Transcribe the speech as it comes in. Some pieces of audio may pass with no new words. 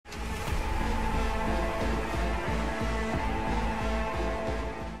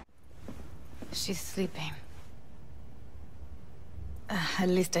she's sleeping. At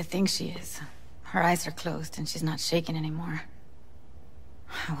least I think she is. Her eyes are closed and she's not shaking anymore.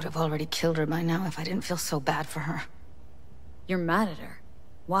 I would have already killed her by now if I didn't feel so bad for her. You're mad at her.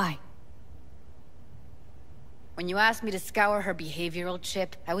 Why? When you asked me to scour her behavioral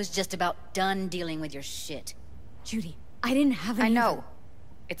chip, I was just about done dealing with your shit. Judy, I didn't have any... I know.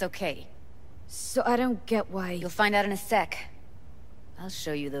 It's okay. So I don't get why... You'll find out in a sec. I'll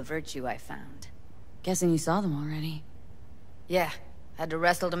show you the virtue I found. Guessing you saw them already. Yeah. Had to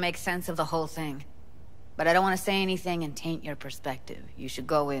wrestle to make sense of the whole thing. But I don't want to say anything and taint your perspective. You should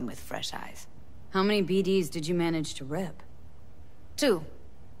go in with fresh eyes. How many BDs did you manage to rip? 2.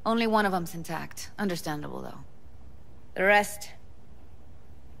 Only one of them's intact. Understandable, though. The rest...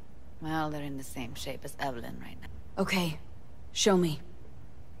 well, they're in the same shape as Evelyn right now. Okay. Show me.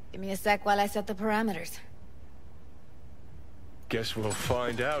 Give me a sec while I set the parameters. Guess we'll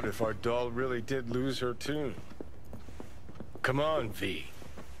find out if our doll really did lose her tune. Come on, V.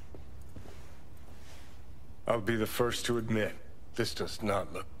 I'll be the first to admit, this does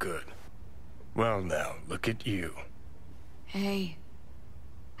not look good. Well now, look at you. Hey.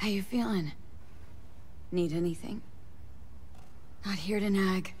 How you feeling? Need anything? Not here to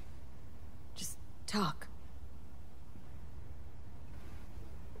nag. Just talk.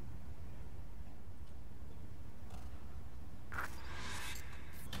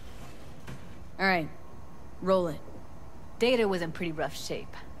 Alright. Roll it. Data was in pretty rough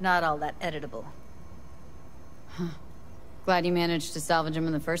shape. Not all that editable. Huh. Glad you managed to salvage him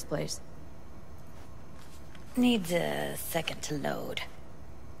in the first place. Needs a second to load.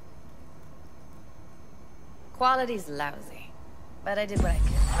 Quality's lousy, but I did what I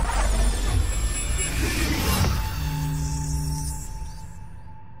could.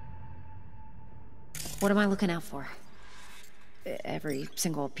 What am I looking out for? Every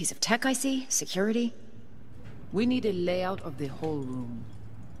single piece of tech I see? Security? We need a layout of the whole room.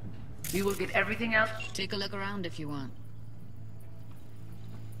 We will get everything else. Take a look around if you want.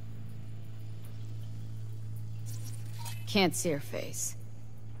 Can't see her face.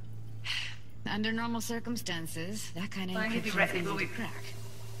 Under normal circumstances, that kind of encryption will be crack.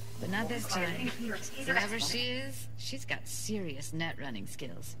 But not this time. Whoever she is, she's got serious net running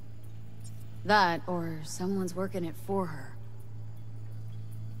skills. That, or someone's working it for her.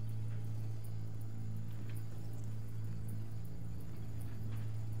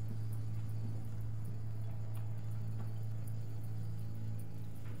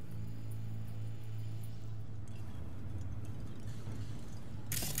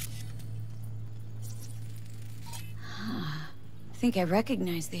 I think I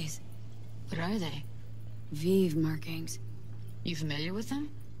recognize these. What are they? Vive markings. You familiar with them?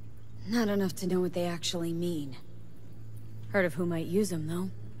 Not enough to know what they actually mean. Heard of who might use them,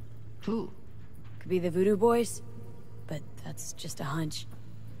 though. Who? Could be the Voodoo Boys, but that's just a hunch.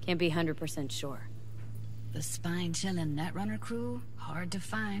 Can't be 100% sure. The spine-chilling Netrunner crew? Hard to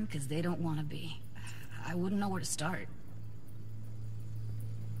find, because they don't want to be. I wouldn't know where to start.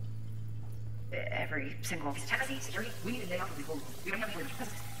 Every single piece of tech I see, security, we need a layout of the whole room. We don't have any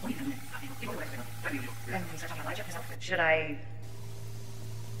presence. Should I...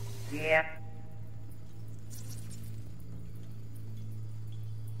 yeah.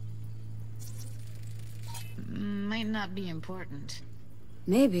 Might not be important.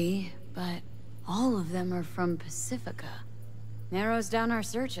 Maybe, but all of them are from Pacifica. Narrows down our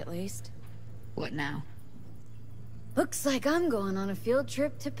search, at least. What now? Looks like I'm going on a field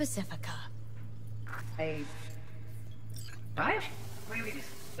trip to Pacifica. Five?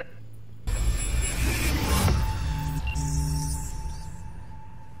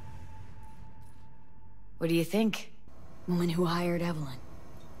 What do you think? Woman who hired Evelyn.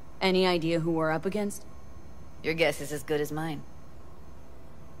 Any idea who we're up against? Your guess is as good as mine.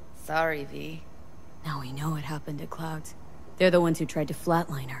 Sorry, V. Now we know what happened to Clouds. They're the ones who tried to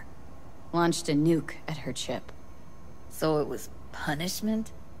flatline her. Launched a nuke at her chip. So it was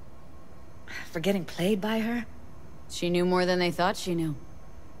punishment? For getting played by her? She knew more than they thought she knew.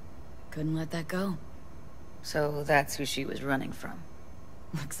 Couldn't let that go. So that's who she was running from.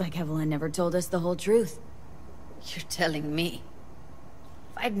 Looks like Evelyn never told us the whole truth. You're telling me?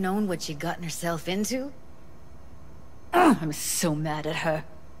 If I'd known what she'd gotten herself into? Ugh, I'm so mad at her.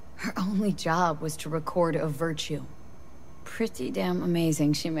 Her only job was to record a virtue. Pretty damn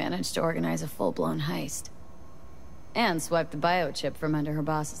amazing she managed to organize a full-blown heist. And swipe the biochip from under her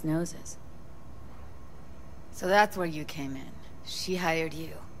boss's noses. So that's where you came in. She hired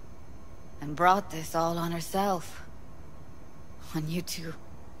you. And brought this all on herself. On you two.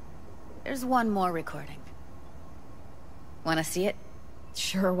 There's one more recording. Wanna see it?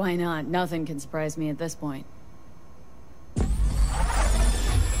 Sure, why not? Nothing can surprise me at this point.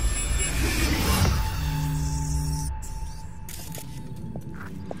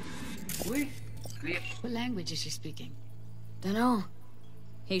 What language is she speaking? Dunno.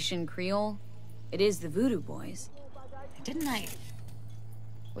 Haitian Creole? It is the Voodoo Boys. Didn't I...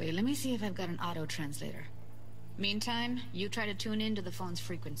 Wait, let me see if I've got an auto-translator. Meantime, you try to tune into the phone's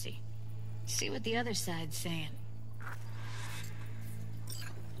frequency. See what the other side's saying.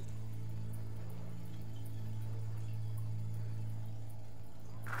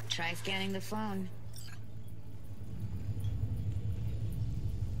 Try scanning the phone.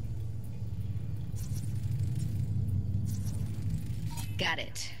 Got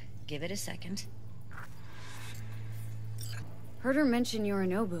it. Give it a second. Heard her mention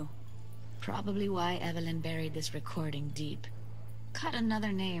Yorinobu. Probably why Evelyn buried this recording deep. Caught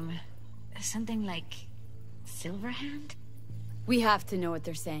another name. Something like... Silverhand? We have to know what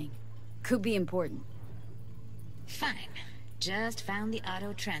they're saying. Could be important. Fine. Just found the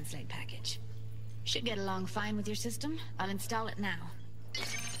auto-translate package. Should get along fine with your system. I'll install it now.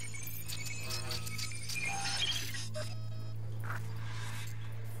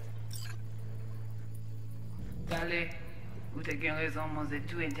 Allez, vous avez bien raison, moi c'est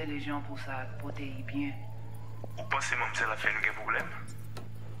tout intelligent pour ça, pour te y bien. Vous pensez que c'est la fin de problème?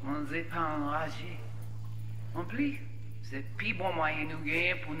 Moi c'est pas enragé. En plus, c'est le plus bon moyen de nous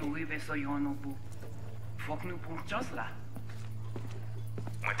gagner pour nous arriver sur Yorinobu. Faut que nous prenions chance là.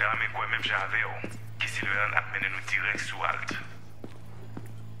 Moi t'ai ramé quoi même j'avais, qui si le a mené nous direct sous Alt.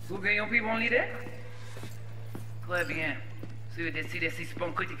 Vous gagnez plus bon l'idée? Très bien. Si vous décidez si c'est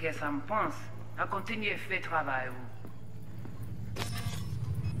bon critiquer ça me pense, à continuer à faire le travail.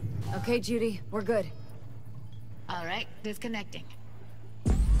 Okay, Judy, we're good. All right, disconnecting.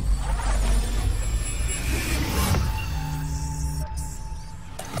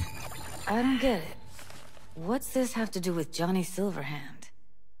 I don't get it. What's this have to do with Johnny Silverhand?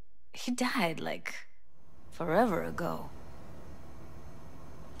 He died, like, forever ago.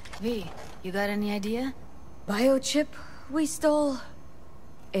 V, you got any idea? Biochip we stole?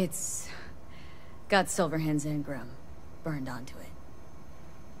 It's... got Silverhand's engram burned onto it.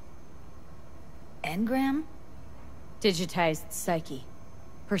 Engram? Digitized psyche.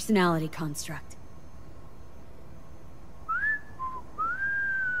 Personality construct.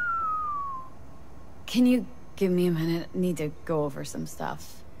 Can you give me a minute? I need to go over some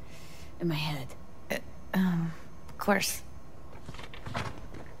stuff in my head. Of course.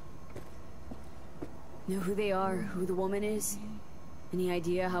 Know who they are, who the woman is? Any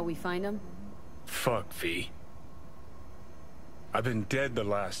idea how we find them? Fuck, V. I've been dead the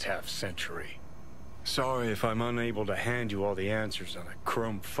last half-century. Sorry if I'm unable to hand you all the answers on a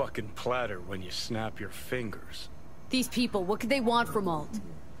chrome fucking platter when you snap your fingers. These people, what could they want from Alt?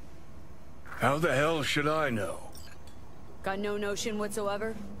 How the hell should I know? Got no notion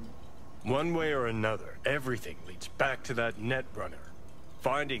whatsoever? One way or another, everything leads back to that Netrunner.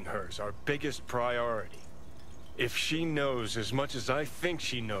 Finding her's our biggest priority. If she knows as much as I think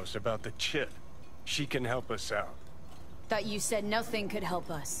she knows about the chip, she can help us out. Thought you said nothing could help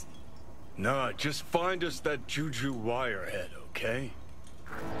us. Nah, just find us that Juju Wirehead, okay?